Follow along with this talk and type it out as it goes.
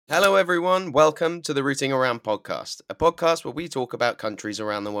Hello, everyone. Welcome to the Rooting Around podcast, a podcast where we talk about countries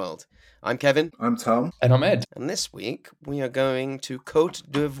around the world. I'm Kevin, I'm Tom. And I'm Ed. and this week we are going to Cote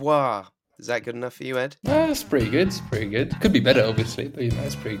d'Ivoire. Is that good enough for you, Ed? It's pretty good. It's pretty good. Could be better, obviously, but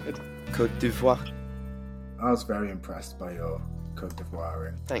it's pretty good. Cote d'Ivoire. I was very impressed by your Cote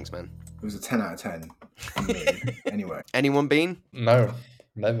d'Ivoire. Thanks, man. It was a 10 out of 10 for me. Anyway, Anyone been? No,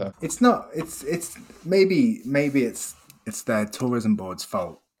 never. it's not. It's maybe it's their tourism board's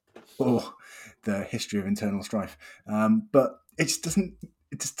fault or the history of internal strife. But it just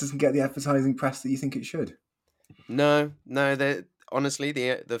doesn't get the advertising press that you think it should. No. Honestly,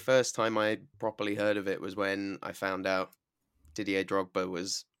 the first time I properly heard of it was when I found out Didier Drogba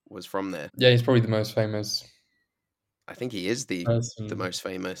was from there. Yeah, he's probably the most famous. I think he is the person. most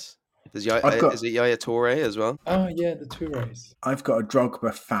famous. Is I've got- it Yaya Toure as well? Oh, yeah, the Tourés. I've got a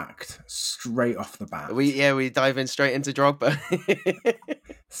Drogba fact straight off the bat. We dive in straight into Drogba.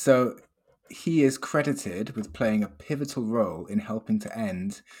 So he is credited with playing a pivotal role in helping to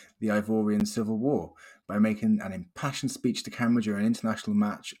end the Ivorian Civil War by making an impassioned speech to camera during an international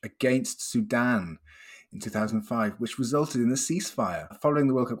match against Sudan in 2005, which resulted in a ceasefire. Following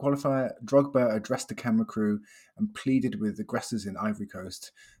the World Cup qualifier, Drogba addressed the camera crew and pleaded with aggressors in Ivory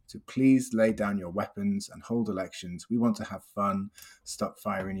Coast to please lay down your weapons and hold elections. We want to have fun. Stop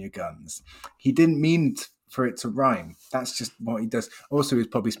firing your guns. He didn't mean for it to rhyme. That's just what he does. Also, he's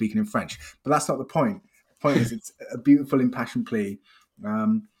probably speaking in French, but that's not the point. The point is, it's a beautiful, impassioned plea.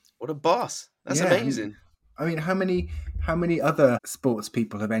 What a boss! That's Yeah. amazing. I mean, how many other sports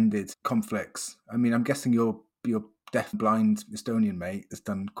people have ended conflicts? I mean, I'm guessing your deaf blind Estonian mate has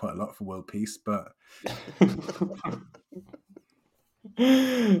done quite a lot for world peace, but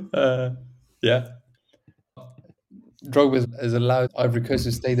Yeah. Drogba has allowed Ivory Coast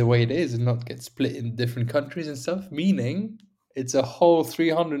to stay the way it is and not get split in different countries and stuff, meaning it's a whole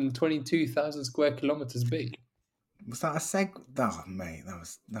 322,000 square kilometers big. was that a seg? Oh, mate,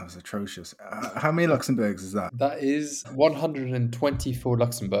 that was atrocious. How many Luxembourgs is that? That is 124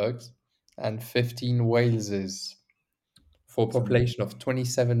 Luxembourgs and 15 Waleses for a population of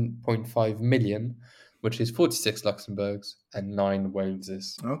 27.5 million, which is 46 Luxembourgs and 9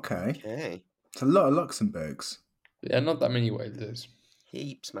 Waleses. Okay, Okay. it's a lot of Luxembourgs. Yeah, not that many Waleses.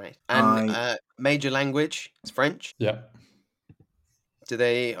 Heaps, mate. And major language is French. Yeah. Do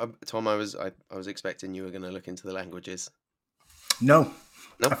they, Tom? I was expecting you were going to look into the languages. No,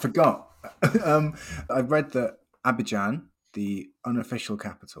 Nope. I forgot. I read that Abidjan, the unofficial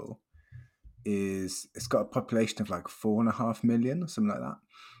capital, it's got a population of like 4.5 million or something like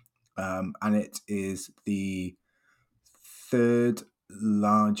that, and it is the third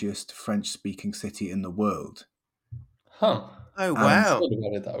largest French-speaking city in the world. Huh. Oh, And- I wow. thought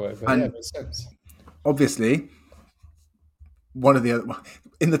about it that way, but And- yeah, it makes sense. Obviously, one of the other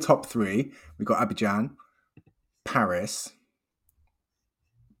in the top three, we've got Abidjan, Paris.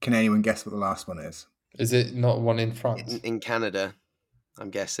 Can anyone guess what the last one is? Is it not one in France? In Canada, I'm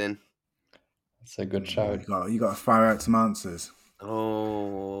guessing. That's a good shout. You got to fire out some answers.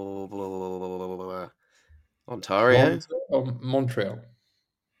 Oh, blah, blah, blah, blah, blah, blah, blah. Ontario? Montreal.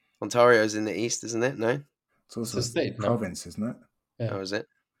 Ontario's in the east, isn't it? No? It's also It's a state, no? province, isn't it? Yeah. How is it?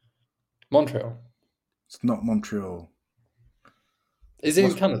 Montreal. It's not Montreal. Is it in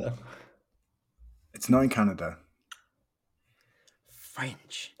What's- Canada? It's not in Canada.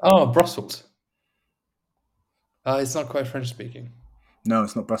 French. Oh, Brussels. It's not quite French speaking. No,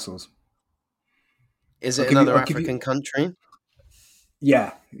 it's not Brussels. Is I'll it give you- another I'll give you- African country?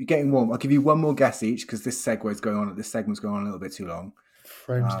 Yeah, you're getting warm. I'll give you one more guess each because this segment's going on a little bit too long.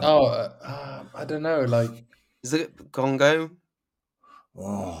 French. I don't know. Like Is it Congo?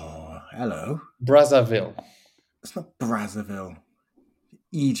 Oh, hello. Brazzaville. It's not Brazzaville.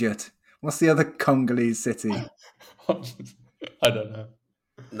 Egypt. What's the other Congolese city? I don't know.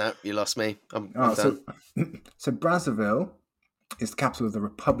 No, you lost me. I'm Oh, done. so Brazzaville is the capital of the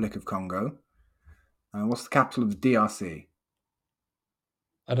Republic of Congo. What's the capital of the DRC?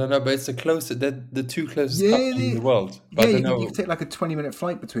 I don't know, but it's the two closest Yeah, countries in the world. But Yeah, I you don't know. can, you can take like a 20-minute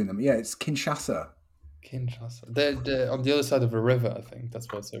flight between them. Yeah, it's Kinshasa. Kinshasa. They're on the other side of a river, I think. That's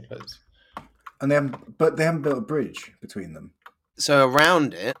why it's so close. And they haven't built a bridge between them. So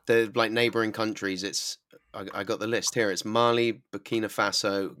around it, the like neighboring countries, I got the list here. It's Mali, Burkina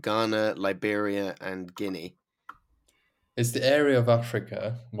Faso, Ghana, Liberia, and Guinea. It's the area of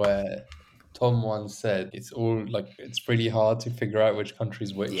Africa where Tom once said it's pretty hard to figure out which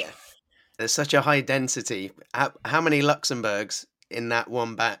country's which. Yeah. There's such a high density. How many Luxembourgs in that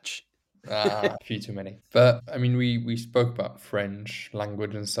one batch? A few too many. But I mean, we spoke about French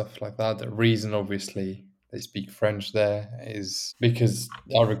language and stuff like that. The reason, obviously, they speak French there is because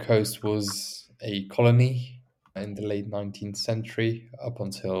the Ivory Coast was a colony in the late 19th century up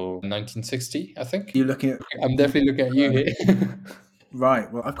until 1960, I think. You're looking at I'm definitely looking at you here.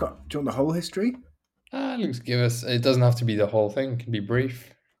 right. Well, I've got. Do you want the whole history? Let's give us. It doesn't have to be the whole thing. It can be brief.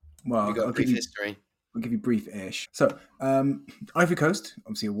 Have you Well, got a brief history? I'll give you brief-ish. So, Ivory Coast,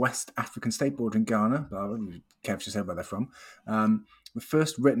 obviously a West African state bordering Ghana. But I wouldn't care if you said where they're from. The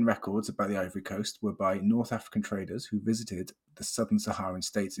first written records about the Ivory Coast were by North African traders who visited the southern Saharan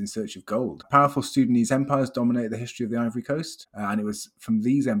states in search of gold. Powerful Sudanese empires dominated the history of the Ivory Coast, and it was from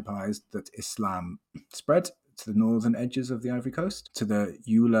these empires that Islam spread to the northern edges of the Ivory Coast, to the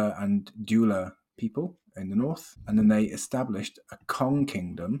Eula and Dula people in the north, and then they established a Kong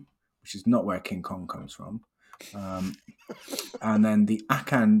kingdom, which is not where King Kong comes from. And then the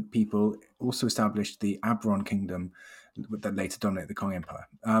Akan people also established the Abron kingdom that later dominated the Kong Empire.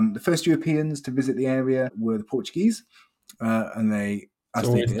 The first Europeans to visit the area were the Portuguese, and they, as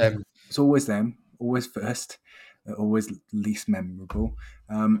they did, Them. it's always them, always first, always least memorable.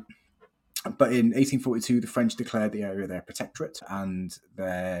 But in 1842, the French declared the area their protectorate, and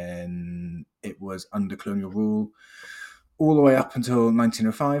then it was under colonial rule all the way up until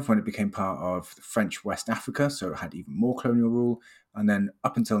 1905, when it became part of French West Africa, so it had even more colonial rule, and then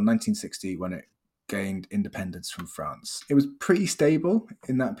up until 1960, when it gained independence from France. It was pretty stable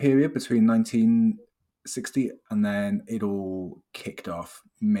in that period between 1960, and then it all kicked off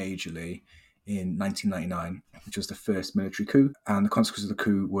majorly in 1999, which was the first military coup. And the consequences of the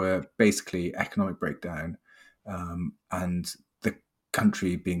coup were basically economic breakdown, and the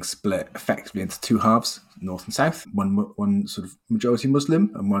country being split effectively into two halves, north and south, one sort of majority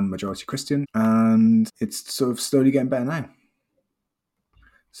Muslim and one majority Christian, and it's sort of slowly getting better now.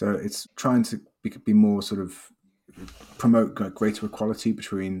 So it's trying to be more sort of promote greater equality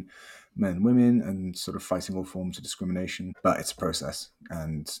between men and women, and sort of fighting all forms of discrimination. But it's a process,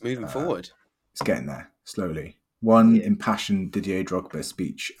 and Moving forward. it's getting there slowly. One impassioned Didier Drogba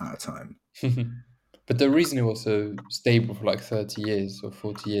speech at a time. But the reason it was so stable for like 30 years or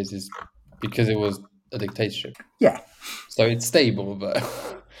 40 years is because it was a dictatorship. Yeah. So it's stable, but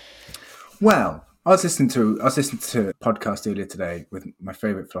Well, I was listening to a podcast earlier today with my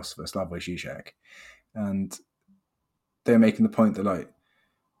favorite philosopher, Slavoj Žižek, and they're making the point that like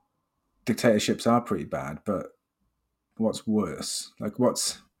dictatorships are pretty bad, but what's worse? Like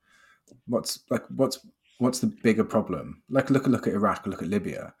what's the bigger problem? Like look at Iraq, look at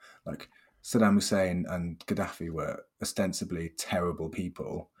Libya. Like Saddam Hussein and Gaddafi were ostensibly terrible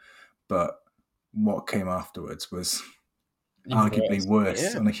people, but what came afterwards was arguably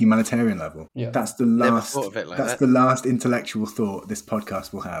worse on a humanitarian level. Yeah. That's the Never last. thought of it like That's that. the last intellectual thought this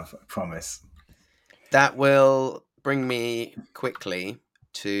podcast will have. I promise. That will bring me quickly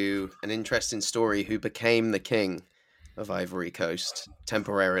to an interesting story who became the king of Ivory Coast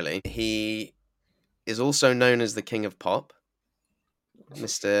temporarily. He is also known as the King of Pop,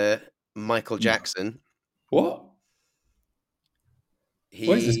 Mr. Michael Jackson. What?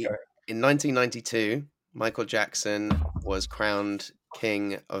 Where's this going? In 1992, Michael Jackson was crowned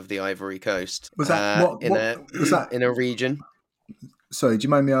king of the Ivory Coast. Was that was that in a region? Sorry, do you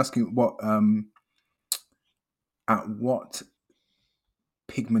mind me asking what at what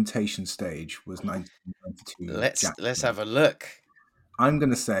pigmentation stage was 1992? Let's have a look. I'm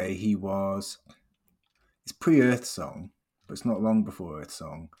going to say it's pre-Earth Song, but it's not long before Earth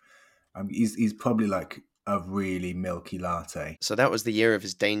Song. He's probably like a really milky latte. So that was the year of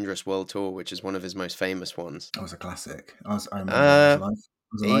his Dangerous World Tour, which is one of his most famous ones. That was a classic. I remember I was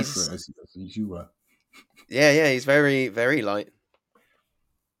alive for it as you were. Yeah, he's very, very light.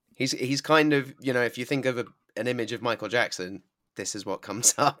 He's kind of, if you think of an image of Michael Jackson, this is what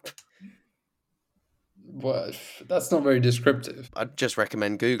comes up. Well, that's not very descriptive. I'd just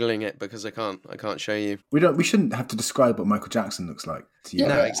recommend Googling it because I can't show you. We shouldn't have to describe what Michael Jackson looks like to you.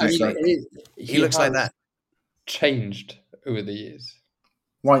 Yeah, no, exactly. I mean, he looks like that. Changed over the years.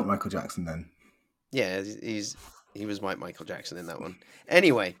 White Michael Jackson, then. Yeah, he was white Michael Jackson in that one.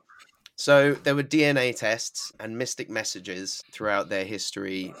 Anyway, so there were DNA tests and mystic messages throughout their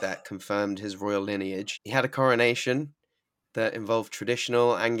history that confirmed his royal lineage. He had a coronation that involved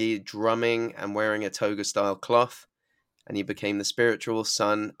traditional Angi drumming and wearing a toga-style cloth, and he became the spiritual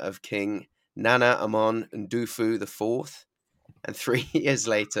son of King Nana Amon Ndufu IV. And 3 years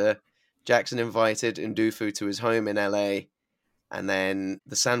later, Jackson invited Ndufu to his home in LA, and then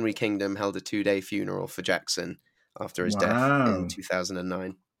the Sanwi Kingdom held a 2-day funeral for Jackson after his death in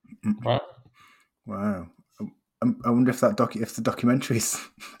 2009. Wow. I wonder if if the documentary's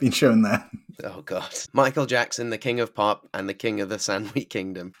been shown there. Oh God, Michael Jackson, the king of pop and the king of the Sandwich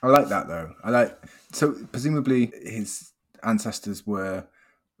Kingdom. I like that though. So presumably his ancestors were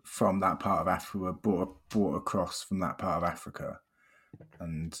from that part of Africa, were brought across from that part of Africa,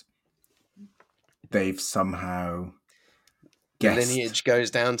 and they've somehow The guessed. lineage goes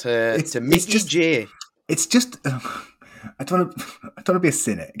down to It's Mickey just- G. It's just I don't want to be a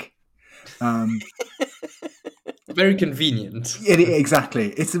cynic. Very convenient. Exactly.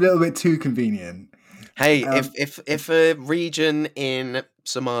 It's a little bit too convenient. Hey, if a region in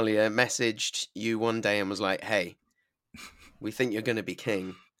Somalia messaged you one day and was like, "Hey, we think you're going to be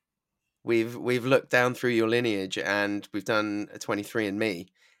king. We've looked down through your lineage and we've done a 23andMe,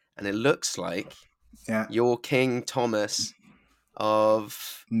 and it looks like Yeah. you're King Thomas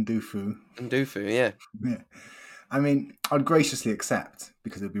of Ndufu. Yeah, Yeah. I mean, I'd graciously accept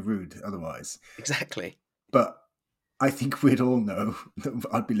because it'd be rude otherwise. exactly. But I think we'd all know that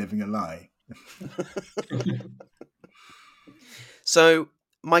I'd be living a lie. So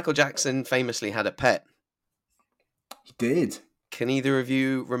Michael Jackson famously had a pet. He did. Can either of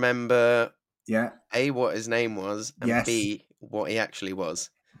you remember Yeah. A, what his name was, and Yes. B, what he actually was?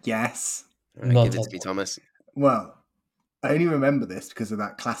 Yes. All right, Not give it at to me, all. Thomas. Well, I only remember this because of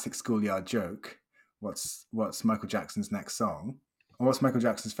that classic schoolyard joke. What's Michael Jackson's next song? Or what's Michael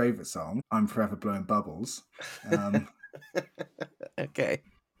Jackson's favourite song? I'm Forever Blowing Bubbles. Okay.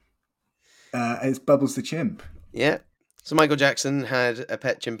 It's Bubbles the Chimp. Yeah. So Michael Jackson had a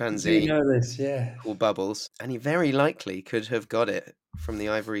pet Do chimpanzee you know this? Yeah. called Bubbles, and he very likely could have got it from the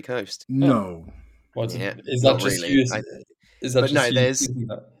Ivory Coast. No. What Yeah, is that? not Just really. you? I- Is that but just no, you there's- thinking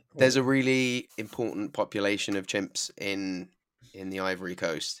that? There's a really important population of chimps in the Ivory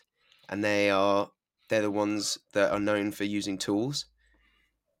Coast, and they're the ones that are known for using tools.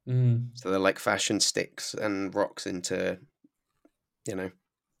 Mm. So they're like fashion sticks and rocks into,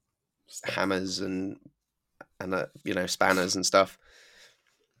 hammers and spanners and stuff.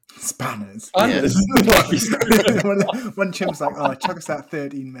 Spanners. Spanners? One chimp's like, oh, chuck us that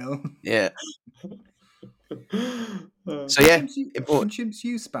 13 mil. Yeah. Uh, So yeah, Can important. chimps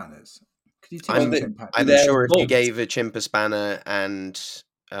use spanners? Could you teach I'm- a chimp how to I'm do not that? sure if you bolts. gave a chimp a spanner and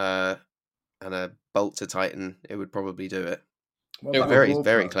a bolt to tighten, it would probably do it. What It about a Very, raw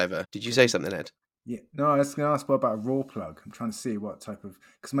very plug? clever. Did you say something, Ed? Yeah. No, I was going to ask what about a raw plug. I'm trying to see what type of...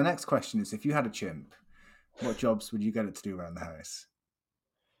 Because my next question is, if you had a chimp, what jobs would you get it to do around the house?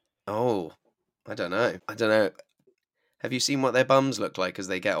 Oh, I don't know. Have you seen what their bums look like as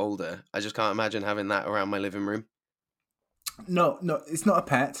they get older? I just can't imagine having that around my living room. No, it's not a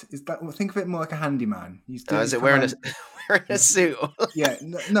pet. It's that. Think of it more like a handyman. Is it wearing a suit? Or Yeah,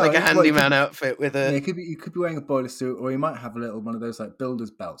 no, like a well, handyman outfit with Yeah, a... you could be wearing a boiler suit, or you might have a little one of those like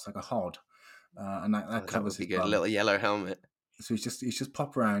builder's belts, like a hod, and that Oh, that covers would be his good. A bum. little yellow helmet. So he's just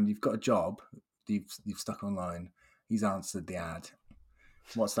pop around. You've got a job. You've stuck online. He's answered the ad.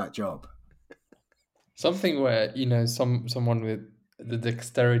 What's that job? Something where someone with the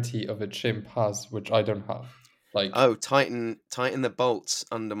dexterity of a chimp has, which I don't have. Like, Oh, tighten the bolts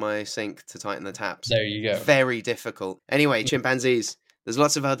under my sink to tighten the taps. there you go. Very difficult. Anyway, chimpanzees. There's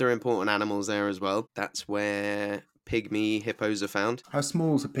lots of other important animals there as well. That's where pygmy hippos are found. How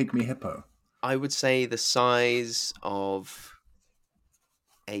small is a pygmy hippo? I would say the size of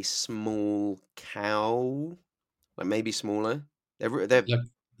a small cow, like maybe smaller. They're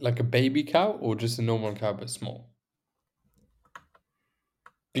Like a baby cow or just a normal cow but small?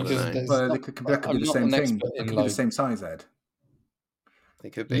 Because know. there's Well, not- that could be I'm the not same an thing. expert That in, could be the like- same size, Ed. they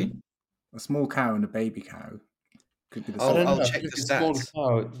could be. Hmm? A small cow and a baby cow could be the Oh, same. I don't I'll know. I check feel the like a small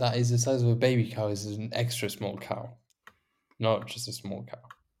stats. cow that is the size of a baby cow is an extra small cow, not just a small cow.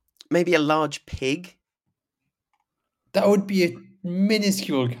 Maybe a large pig. That would be a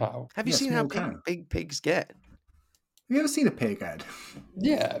minuscule cow. Have you Yeah, seen how small cow. big pigs get? Have you ever seen a pig, Ed?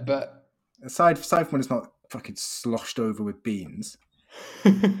 Yeah, but Aside from when it's not fucking sloshed over with beans.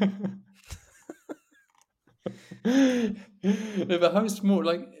 no, but how small?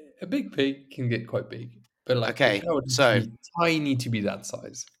 Like a big pig can get quite big, but like Okay, a cow would so- be tiny to be that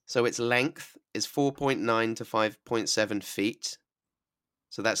size. So its length is 4.9 to 5.7 feet.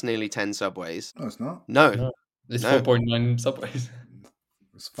 So that's nearly 10 subways. No, it's not. No, No. There's No. 4.9 subways.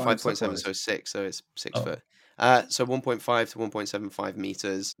 It's 5.7, subways. so 6, so it's 6 Oh. foot. So 1.5 to 1.75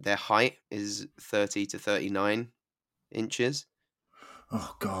 meters. Their height is 30 to 39 inches.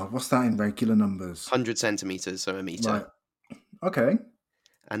 Oh god, what's that in regular numbers? 100 centimeters, so a meter. Right. Okay.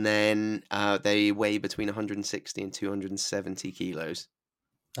 And then they weigh between 160 and 270 kilos.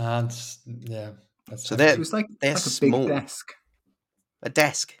 That's That's So they're- So it's like They're a small. big desk. A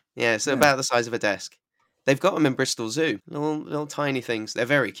desk. Yeah, so Yeah. about the size of a desk. They've got them in Bristol Zoo. Little tiny things. They're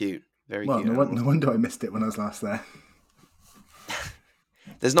very cute. Very Well, cute no animals. wonder I missed it when I was last there.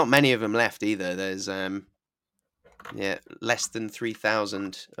 There's not many of them left either. There's less than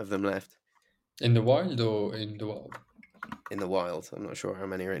 3,000 of them left In the wild or in the wild? in the wild. I'm not sure how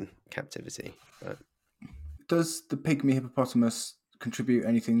many are in captivity, but Does the pygmy hippopotamus contribute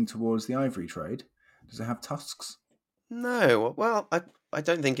anything towards the ivory trade? Does it have tusks? no. Well, I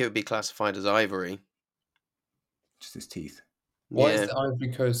don't think it would be classified as ivory. Just its teeth. Why is Yeah, the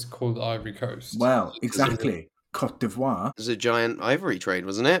Ivory Coast called Ivory Coast? Well, Is it- exactly. Cote d'Ivoire. it was a giant ivory trade,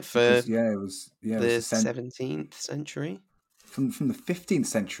 wasn't it, for Because, it was the the 17th century? from the 15th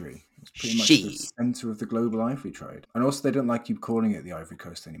century. It's pretty much She. the centre of the global ivory trade. And also, they don't like you calling it the Ivory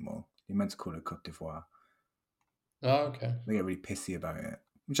Coast anymore. You're meant to call it Cote d'Ivoire. Oh, okay. They get really pissy about it,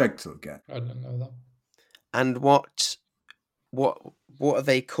 which I sort of get. I don't know that. And what are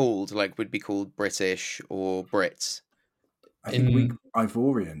they called? Like, would be called British or Brits? I think we In-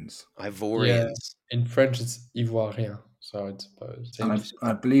 Ivorians. Ivorians. In French, it's Ivoirien, so I suppose. And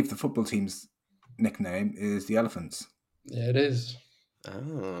I believe the football team's nickname is the Elephants. Yeah, it is.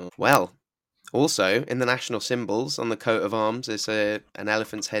 Oh. Well, also, in the national symbols on the coat of arms, there's an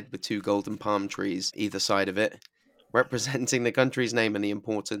elephant's head with 2 golden palm trees either side of it, representing the country's name and the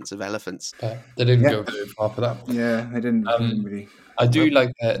importance of elephants. But they didn't Yeah. go very far for that. Yeah, they didn't really. I do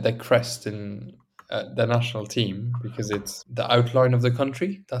like their crest in the national team because it's the outline of the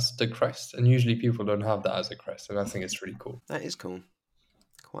country. That's the crest, and usually people don't have that as a crest, and I think it's really cool. That is cool.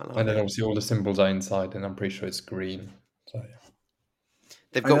 Quite like And then it. obviously all the symbols are inside, and I'm pretty sure it's green. So yeah.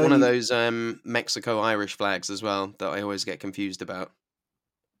 They've I got know one of you- those Mexico-Irish flags as well that I always get confused about.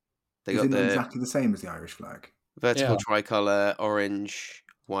 They Is got it not the exactly the same as the Irish flag? vertical Yeah. tricolour, orange,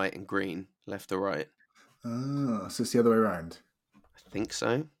 white, and green, left to right. Oh, so it's the other way around. I think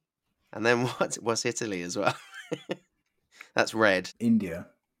so. And then what's Italy as well? That's red. India,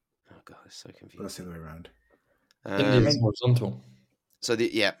 Oh god, it's so but that's confusing. the other way around. India's horizontal. So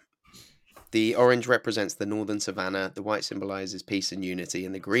the orange represents the northern savannah, the white symbolises peace and unity,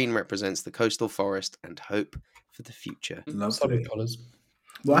 and the green represents the coastal forest and hope for the future. Lovely. Solid colours.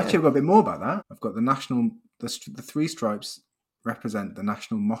 Well, Yeah. actually, I've got a bit more about that. I've got the 3 stripes represent the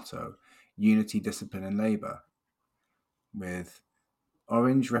national motto: unity, discipline, and labour. With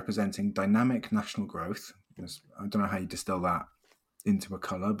orange representing dynamic national growth. I don't know how you distill that into a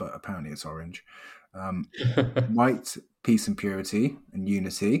colour, but apparently it's orange. White, peace and purity and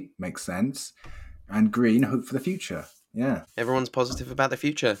unity, makes sense. And green, hope for the future. Yeah. Everyone's positive about the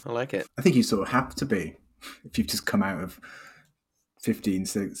future. I like it. I think you sort of have to be if you've just come out of 15,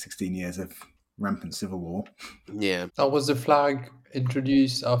 16 years of rampant civil war. Yeah. Was the flag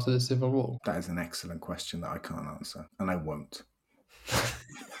introduced after the Civil War? That is an excellent question that I can't answer, and I won't.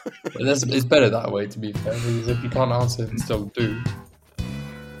 It's better that way, to be fair, because if you can't answer, then still do.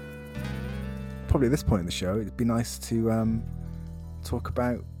 Probably at this point in the show, it'd be nice to talk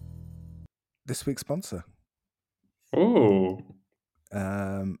about this week's sponsor. Oh,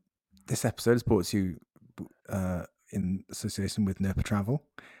 This episode is brought to you in association with Nerpa Travel,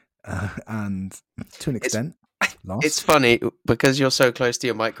 and to an extent, Lost. It's funny because you're so close to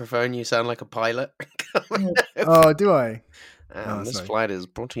your microphone, you sound like a pilot. Oh, do I? This sorry. flight is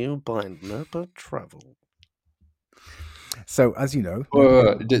brought to you by Nerpa Travel. So, as you know,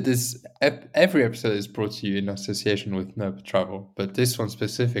 every episode is brought to you in association with Nerpa Travel, but this one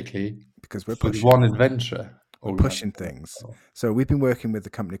specifically because we're with pushing, one adventure. we're pushing things. So, we've been working with a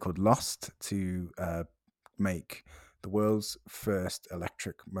company called Lost to make the world's first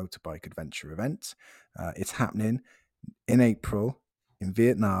electric motorbike adventure event. It's happening in April in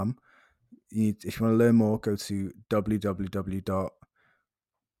Vietnam. If you want to learn more, go to www.lost.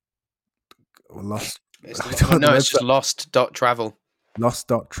 It's just lost.travel.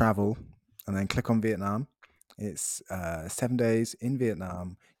 Lost.travel, and then click on Vietnam. It's 7 days in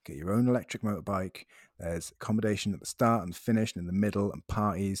Vietnam. Get your own electric motorbike. There's accommodation at the start and finish, and in the middle, and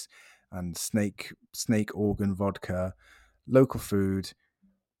parties and snake organ vodka, local food,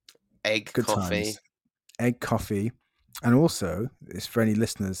 Egg good coffee. times, egg coffee, and also it's for any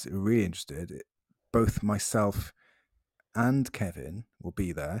listeners who are really interested. Both myself and Kevin will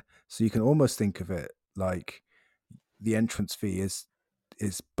be there, so you can almost think of it like the entrance fee is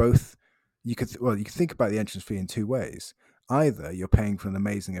both. You could think about the entrance fee in 2 ways. Either you're paying for an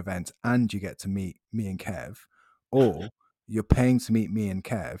amazing event and you get to meet me and Kev, or you're paying to meet me and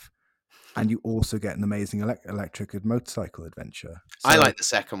Kev and you also get an amazing electric motorcycle adventure. So I like the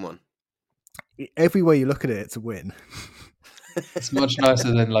second one. every way you look at it, it's a win. It's much nicer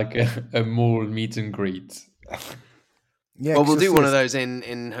than like a mall meet and greet. Yeah, Well, 'cause we'll you'll do see one us- of those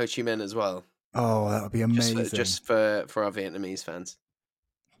in Ho Chi Minh as well. Oh, that would be amazing. Just for our Vietnamese fans.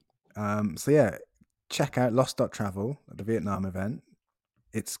 So yeah, check out Lost.travel at the Vietnam event.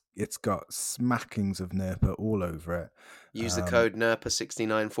 It's got smackings of NERPA all over it. Use the code NERPA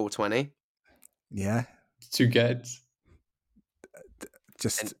 69420. Yeah, To get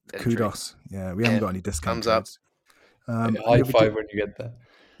just Entry. kudos. Yeah, we haven't got any discount Thumbs up. codes. high five when you get there.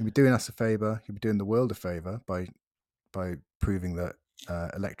 You'll be doing us a favor. You'll be doing the world a favor by proving that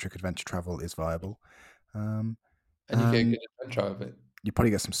electric adventure travel is viable. And you get a good adventure out of it. You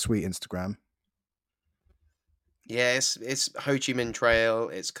probably get some sweet Instagram. Yeah, it's Ho Chi Minh Trail,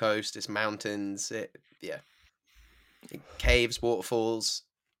 it's coast, it's mountains, caves, waterfalls.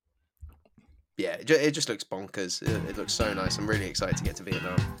 Yeah, it just looks bonkers. It looks so nice. I'm really excited to get to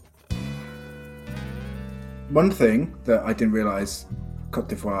Vietnam. One thing that I didn't realize Cote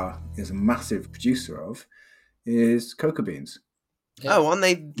d'Ivoire is a massive producer of is cocoa beans. Yeah. Oh, aren't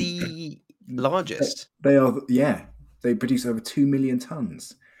they the largest? They are, yeah. They produce over 2 million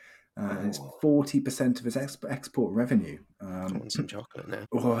tons. And it's 40% of its export revenue. I want some chocolate now.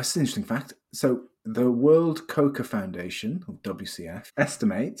 Oh, that's an interesting fact. So the World Cocoa Foundation, or WCF,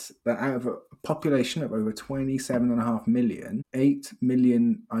 estimates that out of a population of over 27.5 million, 8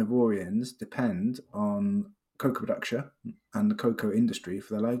 million Ivorians depend on cocoa production and the cocoa industry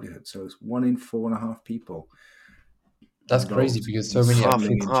for their livelihood. So it's 1 in 4.5 people. That's crazy because so many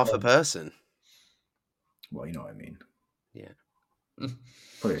half a person. Well, you know what I mean. Yeah.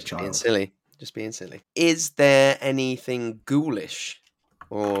 Probably a child. Just being silly. Is there anything ghoulish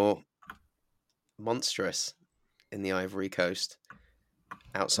or monstrous in the Ivory Coast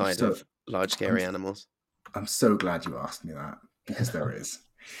outside of large scary animals? I'm so glad you asked me that, because there is.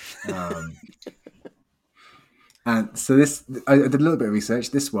 And so I did a little bit of research.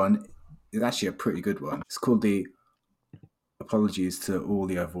 This one is actually a pretty good one. It's called apologies to all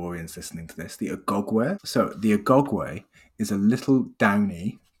the Ivorians listening to this, the Agogwe. So the Agogwe is a little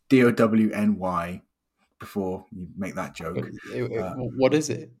downy, Downy, before you make that joke. What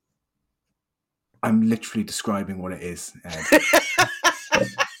is it? I'm literally describing what it is, Ed.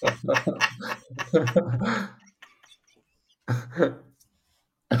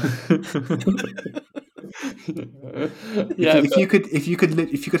 Yeah, if you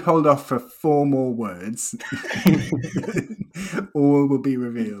could hold off for 4 more words, all will be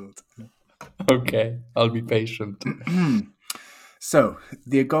revealed. Okay, I'll be patient. So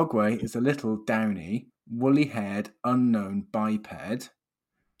the Agogwe is a little downy, woolly-haired, unknown biped,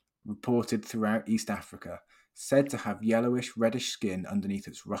 reported throughout East Africa, said to have yellowish, reddish skin underneath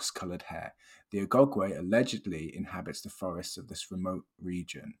its rust-coloured hair. The Agogwe allegedly inhabits the forests of this remote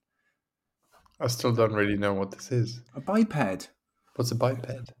region. I still don't really know what this is. A biped. What's a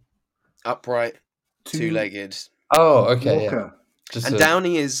biped? Upright, two-legged. Oh, okay. Walker. Yeah. And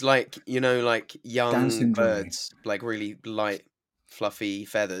downy is like, like Down young syndrome. birds, like really light, fluffy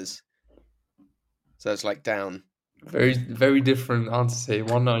feathers. So it's like down. Very, very different answer.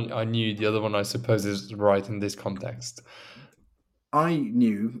 One I knew, the other one I suppose is right in this context. I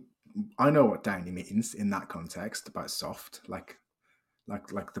know what downy means in that context, about soft, like a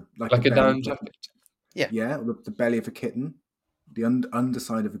down jacket. Yeah, the belly of a kitten, the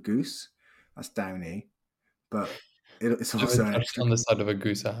underside of a goose. That's downy, but it's also an extra on the side of a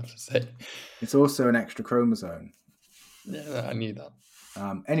goose. I have to say, it's also an extra chromosome. Yeah, I knew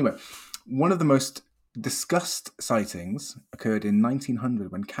that. Anyway, one of the most discussed sightings occurred in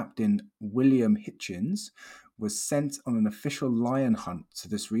 1900 when Captain William Hitchens was sent on an official lion hunt to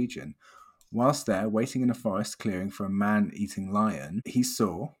this region. Whilst there, waiting in a forest clearing for a man-eating lion, he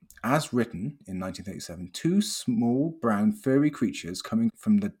saw, as written in 1937, 2 small, brown, furry creatures coming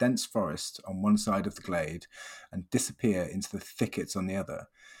from the dense forest on one side of the glade and disappear into the thickets on the other.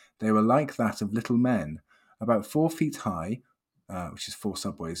 They were like that of little men, about 4 feet high, which is 4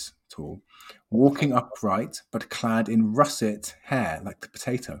 subways tall, walking upright but clad in russet hair, like the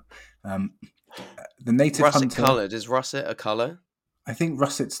potato. The native russet hunter... coloured. Is russet a colour? I think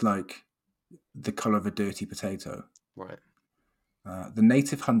russet's like the colour of a dirty potato. Right. The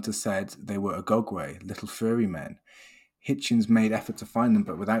native hunter said they were Agogwe, little furry men. Hitchens made effort to find them,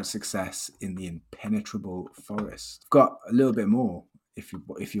 but without success in the impenetrable forest. I've got a little bit more, if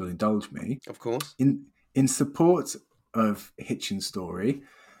you'll indulge me. Of course. In support of Hitchens' story,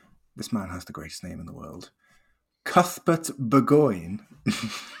 this man has the greatest name in the world. Cuthbert Burgoyne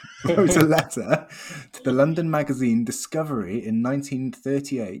wrote a letter to the London magazine Discovery in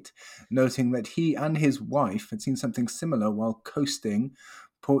 1938, noting that he and his wife had seen something similar while coasting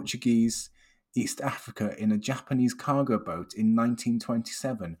Portuguese East Africa in a Japanese cargo boat in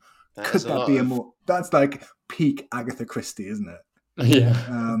 1927. Could that be that's like peak Agatha Christie, isn't it?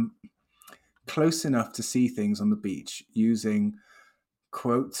 Yeah. close enough to see things on the beach using,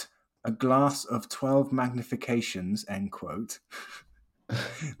 quote, a glass of 12 magnifications, end quote.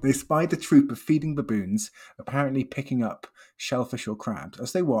 They spied a troop of feeding baboons, apparently picking up shellfish or crabs.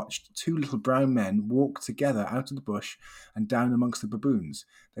 As they watched, two little brown men walked together out of the bush and down amongst the baboons.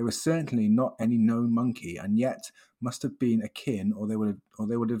 They were certainly not any known monkey, and yet must have been akin, or they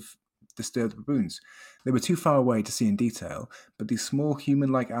would have disturbed the baboons. They were too far away to see in detail, but these small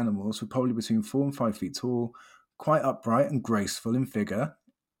human-like animals were probably between 4 and 5 feet tall, quite upright and graceful in figure.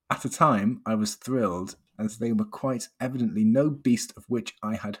 At the time, I was thrilled, as they were quite evidently no beast of which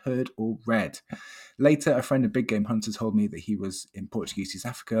I had heard or read. Later, a friend of big game hunter told me that he was in Portuguese East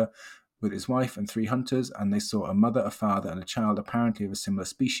Africa with his wife and 3 hunters, and they saw a mother, a father, and a child, apparently of a similar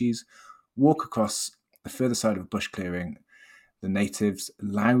species, walk across the further side of a bush clearing. The natives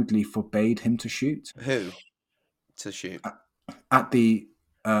loudly forbade him to shoot. Who? To shoot. At the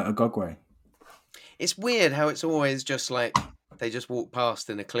Agogwe. It's weird how it's always just like they just walk past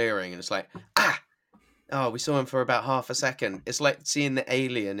in a clearing and it's like, oh, we saw him for about half a second. It's like seeing the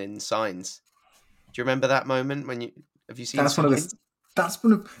alien in Signs. Do you remember that moment when have you seen Signs? I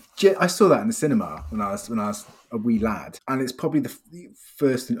saw that in the cinema when I was a wee lad, and it's probably the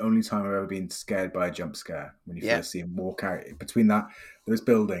first and only time I've ever been scared by a jump scare when you first see him walk out between those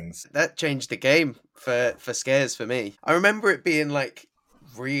buildings. That changed the game for scares for me. I remember it being like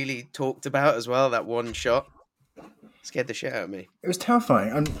really talked about as well. That one shot scared the shit out of me. It was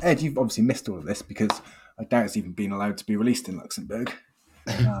terrifying. And Ed, you've obviously missed all of this because I doubt it's even been allowed to be released in Luxembourg.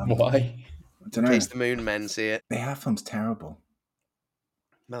 Why? I don't know. In case the Moon Men see it. That film's terrible.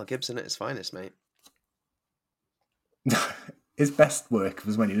 Mel Gibson at his finest, mate. His best work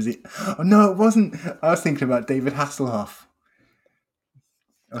was when he was... Oh, no, it wasn't. I was thinking about David Hasselhoff.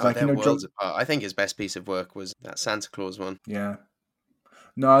 I was worlds apart. I think his best piece of work was that Santa Claus one. Yeah.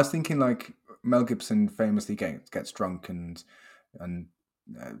 No, I was thinking like Mel Gibson famously gets drunk and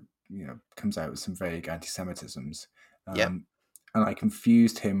comes out with some vague anti-Semitisms. And I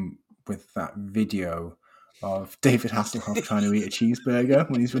confused him with that video of David Hasselhoff trying to eat a cheeseburger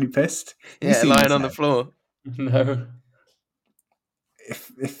when he's really pissed. Yeah, lying on the floor. No.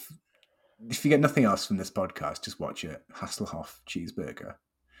 If you get nothing else from this podcast, just watch it. Hasselhoff cheeseburger.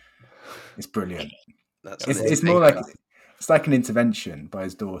 It's brilliant. It's more like it's like an intervention by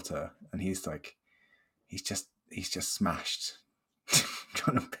his daughter, and he's just smashed,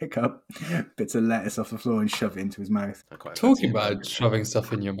 trying to pick up bits of lettuce off the floor and shove it into his mouth. Talking about shoving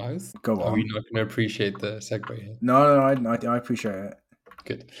stuff in your mouth. Go on. Are we not going to appreciate the segue here? No, I appreciate it.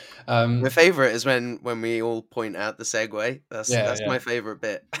 Good. My favourite is when we all point out the segue. That's my favourite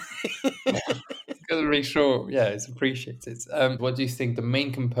bit. Gotta make sure, it's appreciated. What do you think the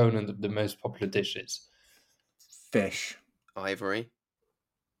main component of the most popular dish is? Fish. Ivory.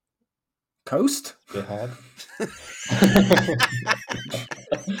 Coast? They had.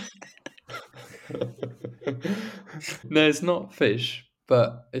 No, it's not fish,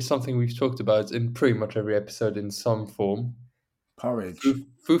 but it's something we've talked about in pretty much every episode in some form. Porridge.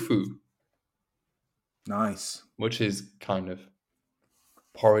 Fufu. Nice. Which is kind of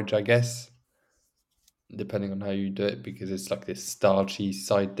porridge, I guess, depending on how you do it, because it's like this starchy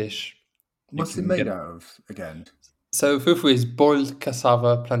side dish. What's it made out of again? So fufu is boiled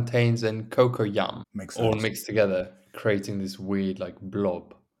cassava, plantains, and cocoa yam, all mixed together, creating this weird like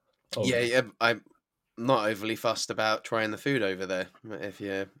blob. Yeah, I'm not overly fussed about trying the food over there. If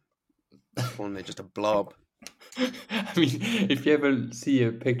you're calling it just a blob. I mean, if you ever see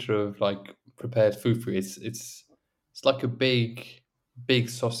a picture of like prepared fufu, it's like a big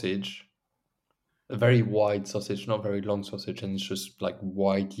sausage, a very wide sausage, not very long sausage, and it's just like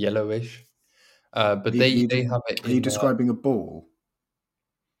white yellowish. But they have it. Are you describing a ball?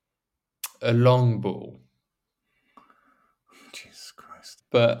 A long ball. Jesus Christ!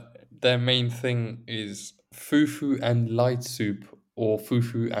 But their main thing is fufu and light soup, or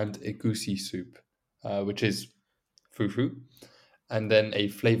fufu and egusi soup, which is fufu, and then a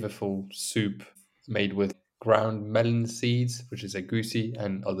flavorful soup made with ground melon seeds, which is egusi,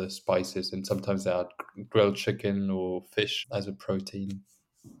 and other spices, and sometimes they add grilled chicken or fish as a protein.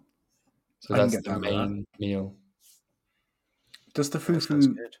 So that's the main meal. Does the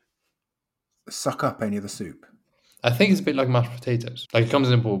fufu suck up any of the soup? I think it's a bit like mashed potatoes. Like it comes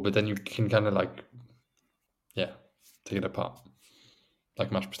in a bowl, but then you can kind of like, take it apart.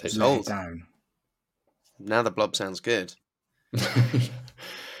 Like mashed potatoes. Lay it down. Now the blob sounds good.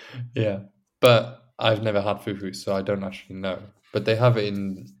 Yeah, but I've never had fufu, so I don't actually know. But they have it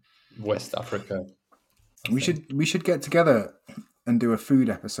in West Africa. We should get together and do a food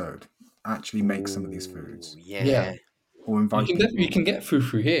episode. Actually, make some of these foods. Yeah. Or invite people. You can get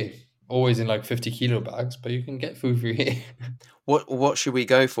fufu here. always in like 50 kilo bags, but you can get fufu here. What should we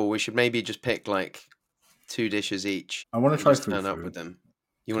go for? We should maybe just pick like 2 dishes each. I want to and try just turn up fufu. with them.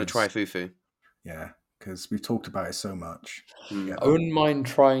 You want to try fufu? Yeah, because we've talked about it so much. Mm. I wouldn't mind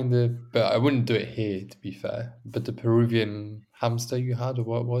trying but I wouldn't do it here, to be fair. But the Peruvian hamster you had, or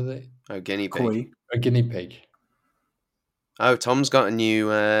what was it? Oh, guinea pig. Koi. A guinea pig. Oh, Tom's got a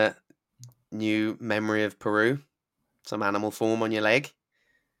new memory of Peru. Some animal form on your leg.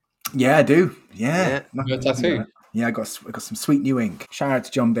 Yeah, I do. Yeah. Yeah. Your tattoo. Yeah, I got some sweet new ink. Shout out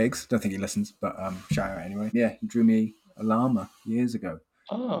to John Biggs. Don't think he listens, but shout out anyway. Yeah, he drew me a llama years ago.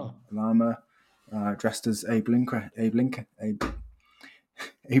 Ah, A llama dressed as Abraham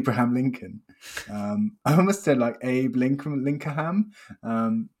Lincoln. I almost said like Abe Lincoln, looking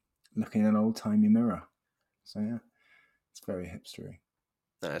in an old timey mirror. So yeah, it's very hipstery.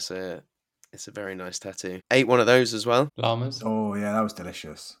 It's a very nice tattoo. Ate one of those as well. llamas. Oh yeah, that was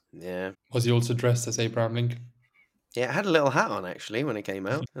delicious. Yeah. Was he also dressed as Abraham Lincoln? Yeah, it had a little hat on actually when it came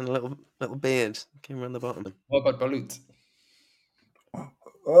out, and a little beard came around the bottom. What about balut?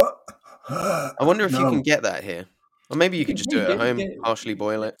 I wonder if you can get that here. Or maybe you could just do it at home, Get it. partially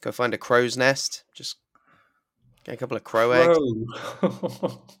boil it. Go find a crow's nest, just get a couple of crow eggs.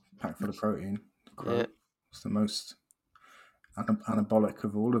 Packed full of protein. Crow. Yeah. It's the most anabolic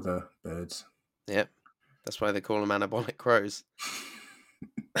of all of the birds. Yeah. That's why they call them anabolic crows.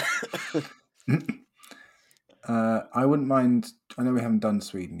 I wouldn't mind. I know we haven't done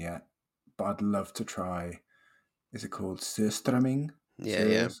Sweden yet, but I'd love to try. Is it called surströmming? Yeah.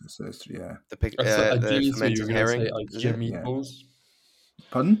 Yeah. The pig, I genuinely thought you fermented were going to herring. say is IKEA it? meatballs.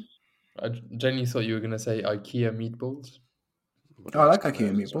 Pardon? I genuinely thought you were going to say IKEA meatballs. Would I like try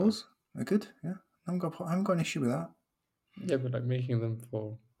IKEA those as well. meatballs. They're good. Yeah, I haven't got an issue with that. Yeah, but like making them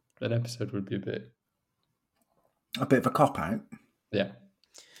for an episode would be A bit of a cop out. yeah.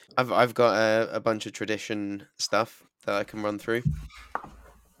 I've got a bunch of tradition stuff that I can run through.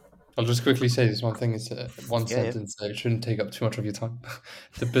 I'll just quickly say this one thing. It's one Yeah, yeah. sentence. It shouldn't take up too much of your time.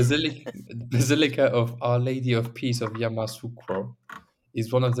 The Basilica of Our Lady of Peace of Yamoussoukro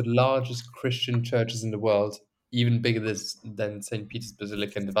is one of the largest Christian churches in the world, even bigger than St. Peter's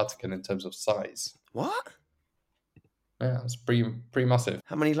Basilica in the Vatican in terms of size. What? Yeah, it's pretty massive.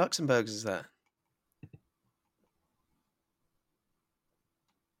 How many Luxembourgs is that?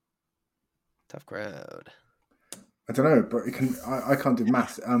 Tough crowd. I don't know, but it can. I can't do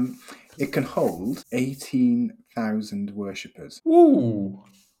maths. It can hold 18,000 worshippers. Ooh!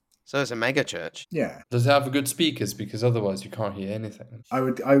 So it's a mega church. Yeah, Does it have good speakers? Because otherwise you can't hear anything.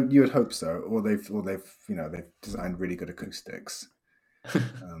 you would hope so, or they've designed really good acoustics.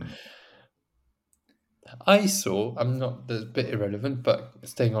 I saw, I'm not, that's a bit irrelevant, but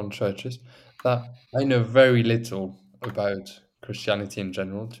staying on churches, that I know very little about Christianity in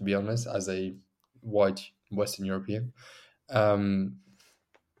general, to be honest, as a white Western European. That's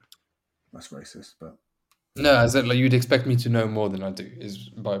racist, but No, as in, like, you'd expect me to know more than I do, is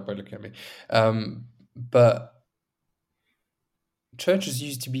by looking at me. But churches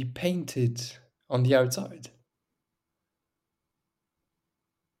used to be painted on the outside.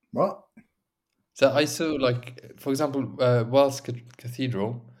 what? So I saw, like, for example, Wells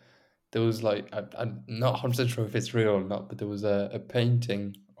Cathedral, there was like, I'm not 100% sure if it's real or not, but there was a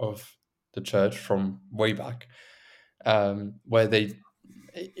painting of the church from way back, where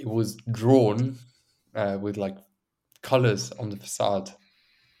it was drawn with like colors on the facade,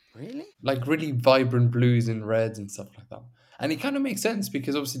 Really? like really vibrant blues and reds and stuff like that. And it kind of makes sense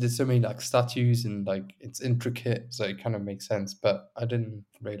because obviously there's so many like statues and like it's intricate, so it kind of makes sense. But I didn't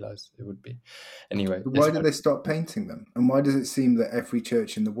realize it would be. Anyway, But why did they stop painting them? And why does it seem that every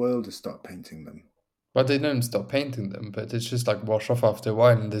church in the world has stopped painting them? But they don't stop painting them, but it's just like wash off after a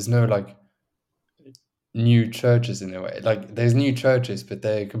while, and there's no like new churches in a way. Like there's new churches, but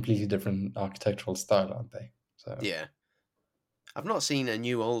they're a completely different architectural style, aren't they? So Yeah. I've not seen a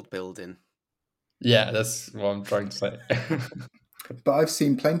new old building. yeah, that's what I'm trying to say. But I've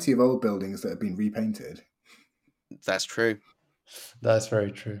seen plenty of old buildings that have been repainted. That's true. That's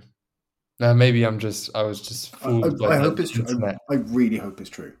very true. Now maybe I was just fooled by I the hope it's true. internet. I really hope it's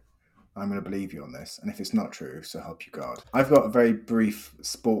true. I'm going to believe you on this. And if it's not true, so help you God. I've got a very brief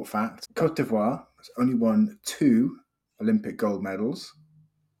sport fact. Cote d'Ivoire has only won 2 Olympic gold medals,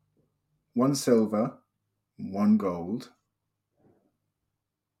 1 silver, 1 gold.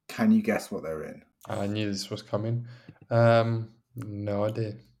 Can you guess what they're in? I knew this was coming. No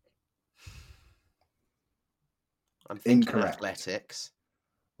idea. I'm thinking Incorrect. athletics.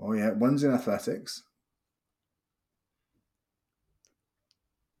 Oh yeah, one's in athletics.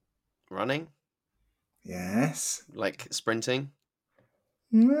 Running? Yes. Like sprinting?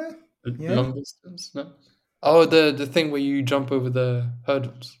 Eh, Yeah. Long distance? No. Oh, the thing where you jump over the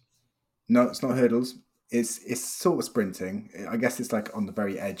hurdles. No, it's not hurdles. It's sort of sprinting. I guess it's like on the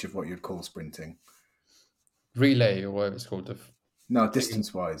very edge of what you'd call sprinting. Relay or whatever it's called. No,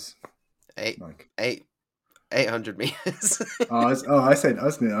 distance wise, Eight, like 800 meters. I said I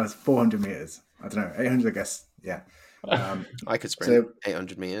was 400 meters. I don't know, 800. I guess. Yeah. I could sprint So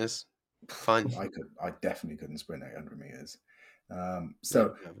 800 meters. Fine. I definitely couldn't sprint 800 meters. No,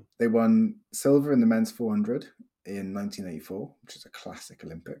 They won silver in the men's 400 in 1984, which is a classic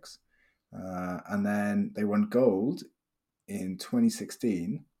Olympics. And then they won gold in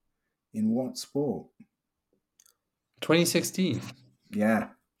 2016 in what sport? 2016. Yeah,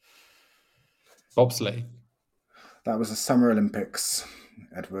 Bobsleigh. that was the Summer Olympics,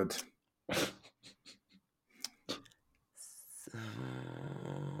 Edward.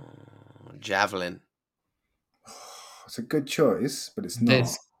 Javelin. It's a good choice, but it's not.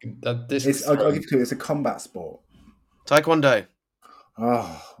 I'll give it to you. It's a combat sport. Taekwondo.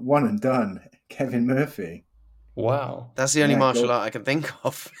 Oh, one and done. Kevin Murphy. Wow. That's the only martial art I can think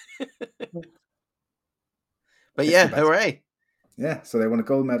of. But yeah, hooray. Yeah, so they won a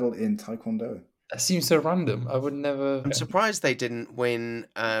gold medal in Taekwondo. That seems so random. I would never... I'm surprised they didn't win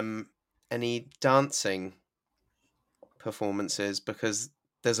any dancing performances, because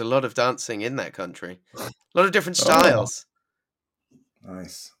there's a lot of dancing in that country. A lot of different styles.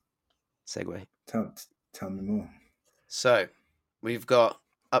 Nice. Segue. Tell me more. So, we've got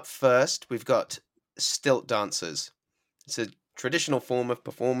stilt dancers. It's a traditional form of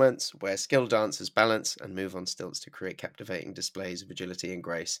performance where skilled dancers balance and move on stilts to create captivating displays of agility and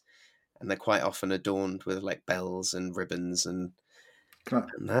grace. And they're quite often adorned with like bells and ribbons and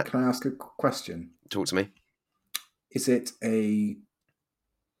that. Can I ask a question? Talk to me. Is it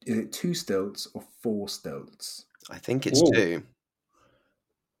 2 stilts or 4 stilts? I think it's 2.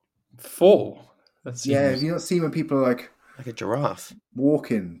 4? Yeah, have you not seen when people are like a giraffe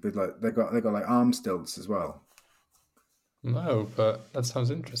walking with like they got like arm stilts as well? No, but that sounds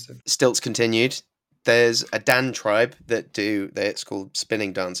interesting. Stilts continued. There's a Dan tribe it's called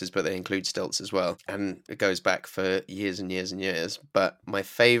spinning dances, but they include stilts as well. And it goes back for years and years and years. But my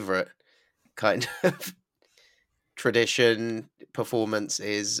favorite kind of tradition performance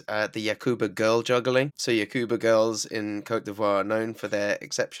is the Yakuba girl juggling. So Yakuba girls in Cote d'Ivoire are known for their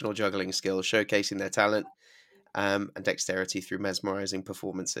exceptional juggling skills, showcasing their talent and dexterity through mesmerizing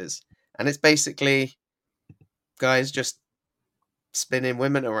performances. And it's basically guys just spinning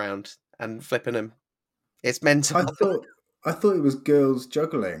women around and flipping them. It's mental. I thought it was girls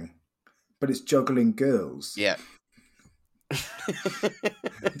juggling, but it's juggling girls. Yeah.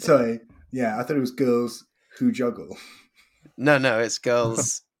 Sorry. Yeah, I thought it was girls who juggle. No, it's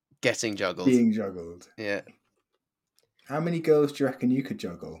girls getting juggled. Being juggled. Yeah. How many girls do you reckon you could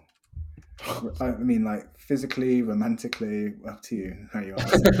juggle? I mean, like physically, romantically, up to you how you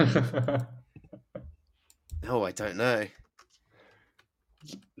answer. Oh, I don't know.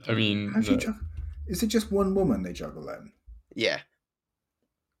 I mean, is it just one woman they juggle then? Yeah.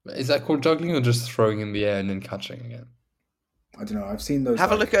 Is that called juggling or just throwing in the air and then catching again? I don't know. I've seen those.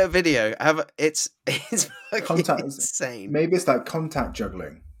 Have a look at a video. It's contact, insane. Maybe it's like contact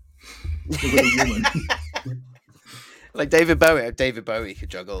juggling with a woman. Like David Bowie. David Bowie could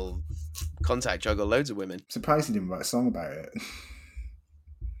contact juggle loads of women. Surprised he didn't write a song about it.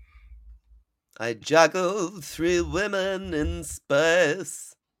 I juggled 3 women in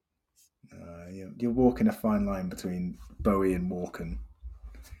space. You're walking a fine line between Bowie and Walken.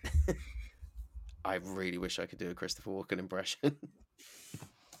 I really wish I could do a Christopher Walken impression.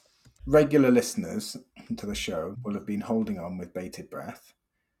 Regular listeners to the show will have been holding on with bated breath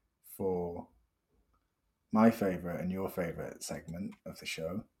for my favourite and your favourite segment of the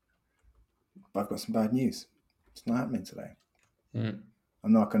show. But I've got some bad news. It's not happening today. Mm.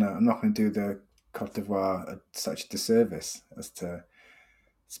 I'm not gonna do the Cote d'Ivoire such a disservice as to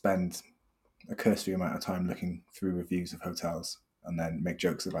spend a cursory amount of time looking through reviews of hotels and then make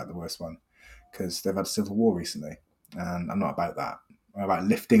jokes about the worst one, because they've had a civil war recently, and I'm not about that. I'm about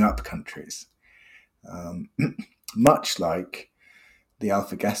lifting up countries. Much like the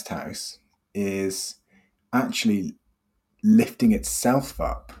Alpha Guest House is actually lifting itself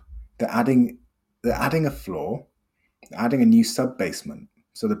up. They're adding a floor, they're adding a new sub-basement.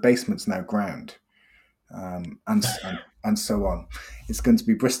 So the basement's now ground, and so on. It's going to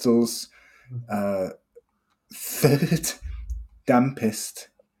be Bristol's third dampest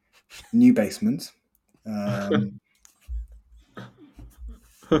new basement.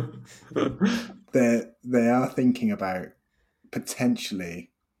 They are thinking about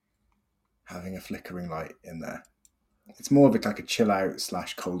potentially having a flickering light in there. It's more of like a chill out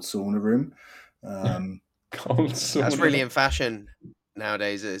 / cold sauna room. Cold That's sauna. really in fashion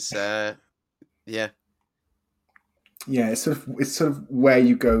nowadays. It's yeah. Yeah, it's sort of where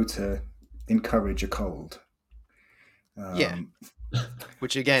you go to encourage a cold. Yeah.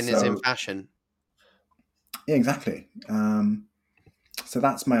 Which again is in So fashion. yeah, exactly. So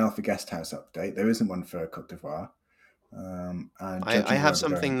that's my Alpha Guest House update. There isn't one for Cote d'Ivoire. And I judging by have where we're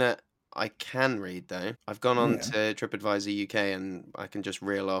something going, that I can read though. I've gone oh on yeah, to TripAdvisor UK and I can just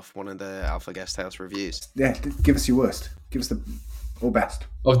reel off one of the Alpha Guest House reviews. yeah. Give us your worst. Give us the or best.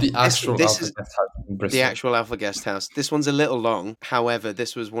 Of the This actual this Alpha is Guest House in the Bristol. actual Alpha Guest House. This one's a little long. However,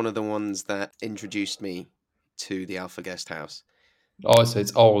 this was one of the ones that introduced me to the Alpha Guest House. Oh, so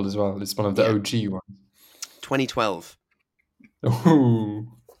it's old as well. It's one of the Yeah. OG ones. 2012. Ooh.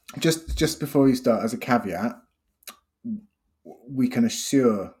 Just before you start, as a caveat, we can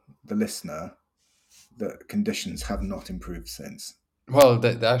assure the listener that conditions have not improved since. Well,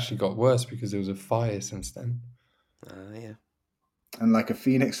 they actually got worse because there was a fire since then. Yeah. And like a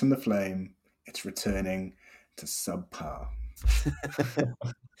phoenix from the flame, it's returning to subpar.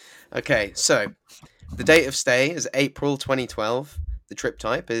 Okay, so the date of stay is April 2012. The trip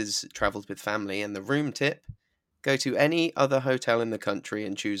type is travelled with family, and the room tip: go to any other hotel in the country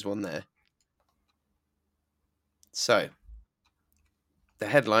and choose one there. So, the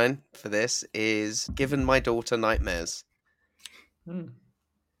headline for this is "Given my daughter nightmares."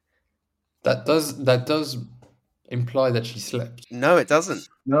 That does imply that she slept. No, it doesn't.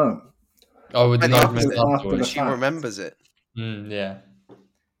 No, Oh, with the Quite the nightmares opposite. after the afterwards. She fact. remembers it. Yeah.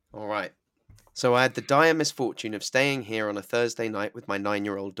 All right. So I had the dire misfortune of staying here on a Thursday night with my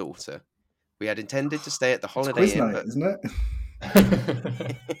 9-year-old daughter. We had intended to stay at the It's Holiday quiz Inn, night, but isn't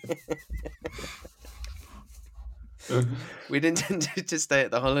it? we'd intended to stay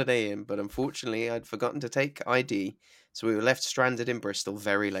at the Holiday Inn, but unfortunately I'd forgotten to take ID, so we were left stranded in Bristol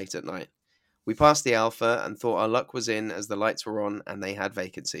very late at night. We passed the Alpha and thought our luck was in as the lights were on and they had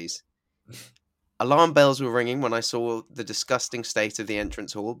vacancies. Alarm bells were ringing when I saw the disgusting state of the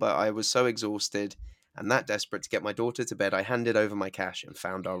entrance hall, but I was so exhausted and that desperate to get my daughter to bed, I handed over my cash and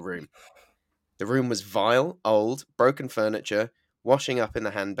found our room. The room was vile, old, broken furniture, washing up in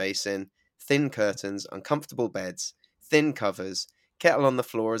the hand basin, thin curtains, uncomfortable beds, thin covers, kettle on the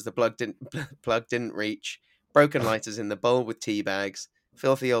floor as the plug didn't reach, broken lighters in the bowl with tea bags,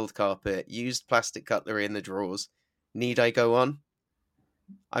 filthy old carpet, used plastic cutlery in the drawers. Need I go on?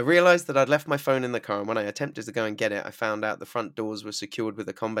 I realised that I'd left my phone in the car, and when I attempted to go and get it, I found out the front doors were secured with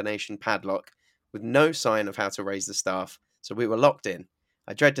a combination padlock, with no sign of how to raise the staff, so we were locked in.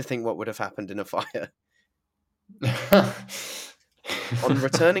 I dread to think what would have happened in a fire. On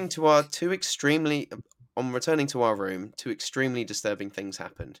returning to our room, two extremely disturbing things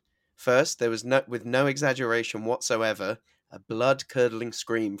happened. First, there was with no exaggeration whatsoever, a blood-curdling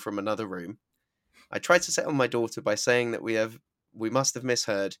scream from another room. I tried to settle my daughter by saying that we must have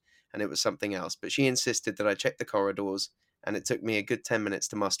misheard and it was something else, but she insisted that I check the corridors, and it took me a good 10 minutes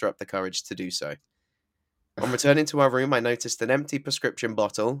to muster up the courage to do so. On returning to our room, I noticed an empty prescription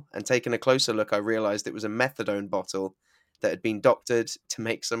bottle, and taking a closer look, I realised it was a methadone bottle that had been doctored to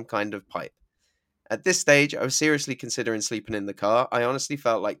make some kind of pipe. At this stage, I was seriously considering sleeping in the car. I honestly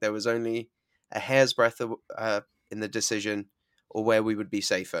felt like there was only a hair's breadth in the decision or where we would be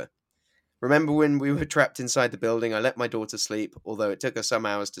safer. Remember when we were trapped inside the building, I let my daughter sleep, although it took her some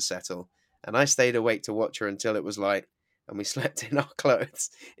hours to settle, and I stayed awake to watch her until it was light, and we slept in our clothes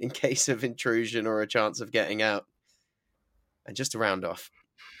in case of intrusion or a chance of getting out. And just to round off,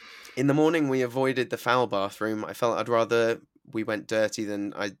 in the morning we avoided the foul bathroom. I felt I'd rather we went dirty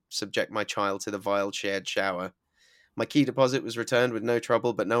than I subject my child to the vile shared shower. My key deposit was returned with no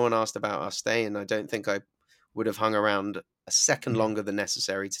trouble, but no one asked about our stay, and I don't think I would have hung around a second longer than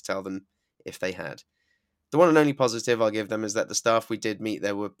necessary to tell them if they had. The one and only positive I'll give them is that the staff we did meet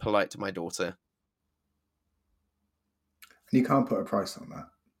there were polite to my daughter. And you can't put a price on that.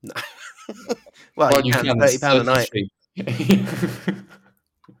 No. well, you can, It's £30 a night.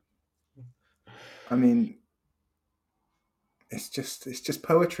 I mean, it's just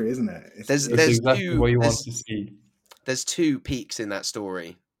poetry, isn't it? There's exactly what you want to see. There's two peaks in that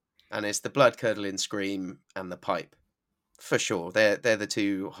story, and it's the blood-curdling scream and the pipe. For sure, they're the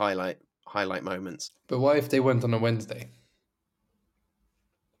two highlight moments. But what if they went on a Wednesday?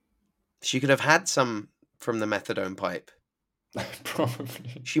 She could have had some from the methadone pipe.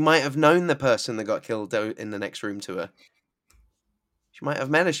 Probably. She might have known the person that got killed in the next room to her. She might have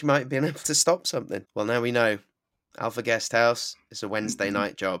met her. She might have been able to stop something. Well, now we know. Alpha Guest House is a Wednesday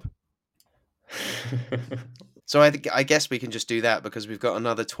night job. So I guess we can just do that because we've got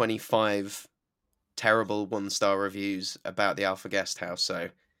another 25 terrible 1-star reviews about the Alpha Guest House. So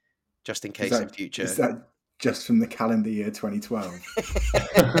just in case in future. Is that just from the calendar year 2012?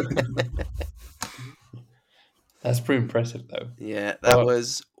 That's pretty impressive, though. Yeah, that Well-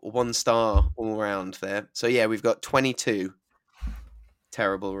 was 1-star all round there. So yeah, we've got 22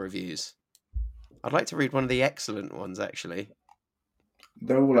 terrible reviews. I'd like to read one of the excellent ones, actually.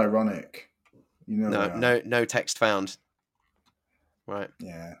 They're all ironic. You know they are. No text found. Right.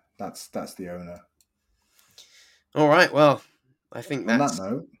 Yeah, that's the owner. All right. Well, I think On that's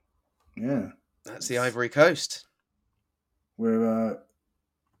that note, yeah, that's the Ivory Coast. we're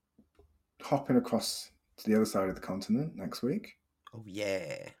hopping across to the other side of the continent next week. Oh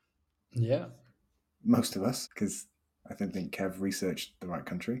yeah. Yeah. Most of us, because I don't think Kev researched the right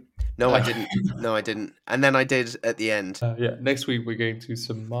country. No, I didn't. No, I didn't. And then I did at the end. Yeah. Next week we're going to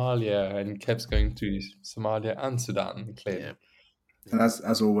Somalia, and Kev's going to Somalia and Sudan. Clearly. Yeah. And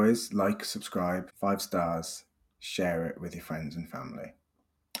as always, like, subscribe, 5 stars, share it with your friends and family,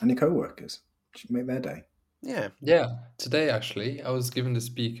 and your co-workers. Should make their day. Yeah. Yeah. Today, actually, I was given the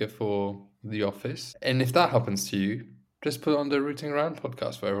speaker for the office, and if that happens to you, just put on the Rooting Around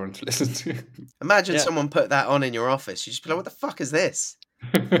podcast for everyone to listen to. Imagine Yeah. someone put that on in your office. You just be like, "What the fuck is this?"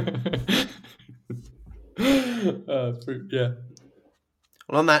 Yeah.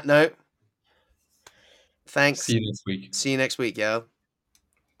 Well, on that note, thanks. See you next week. See you next week, yo.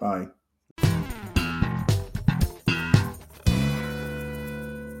 Bye.